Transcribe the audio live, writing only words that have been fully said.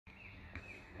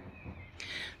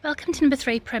Welcome to number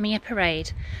 3 Premier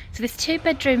Parade. So this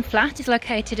 2-bedroom flat is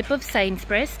located above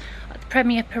Sainsbury's at the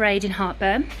Premier Parade in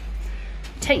Heartburn.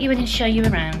 I'll take you in and show you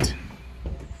around.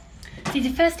 So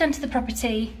you first enter the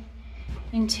property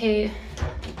into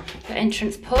the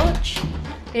entrance porch,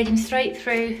 leading straight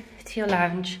through to your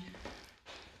lounge.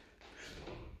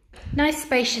 Nice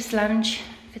spacious lounge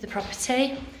for the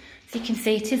property. As you can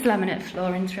see, it is laminate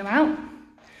flooring throughout.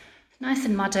 Nice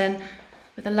and modern,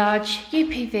 with a large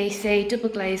UPVC double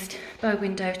glazed bow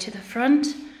window to the front.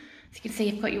 As you can see,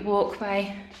 you've got your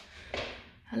walkway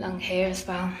along here as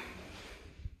well.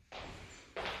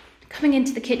 Coming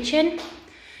into the kitchen,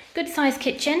 good sized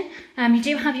kitchen. You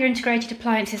do have your integrated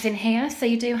appliances in here, so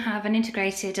you do have an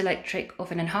integrated electric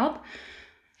oven and hob.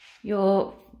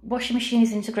 Your washing machine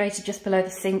is integrated just below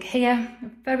the sink here. A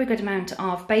very good amount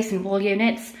of basin wall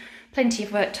units, plenty of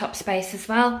worktop space as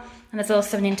well, and there's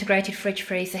also an integrated fridge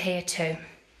freezer here too.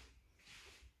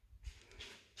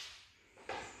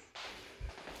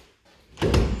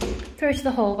 Through to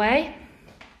the hallway.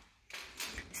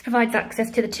 This provides access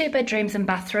to the 2 bedrooms and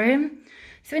bathroom.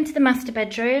 So into the master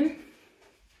bedroom.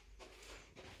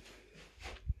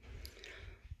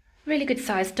 Really good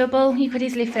sized double. You could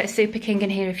easily fit a Super King in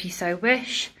here if you so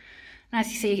wish. And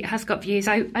as you see, it has got views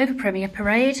over Premier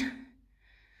Parade.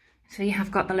 So you have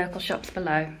got the local shops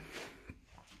below.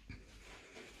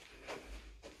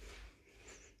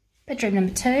 Bedroom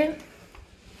number 2.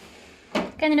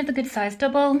 Again, another good sized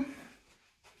double.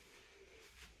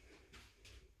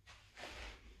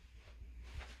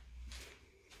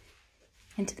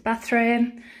 Into the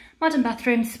bathroom. Modern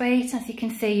bathroom suite. As you can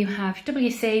see, you have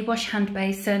WC, wash hand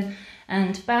basin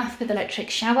and bath with electric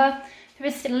shower. There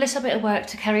is still a little bit of work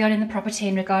to carry on in the property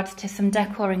in regards to some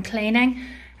decor and cleaning.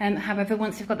 However,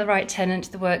 once you've got the right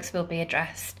tenant, the works will be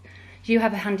addressed. You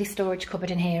have a handy storage cupboard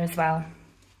in here as well.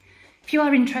 If you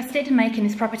are interested in making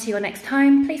this property your next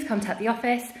home, please contact the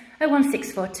office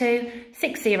 01642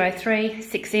 603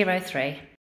 603.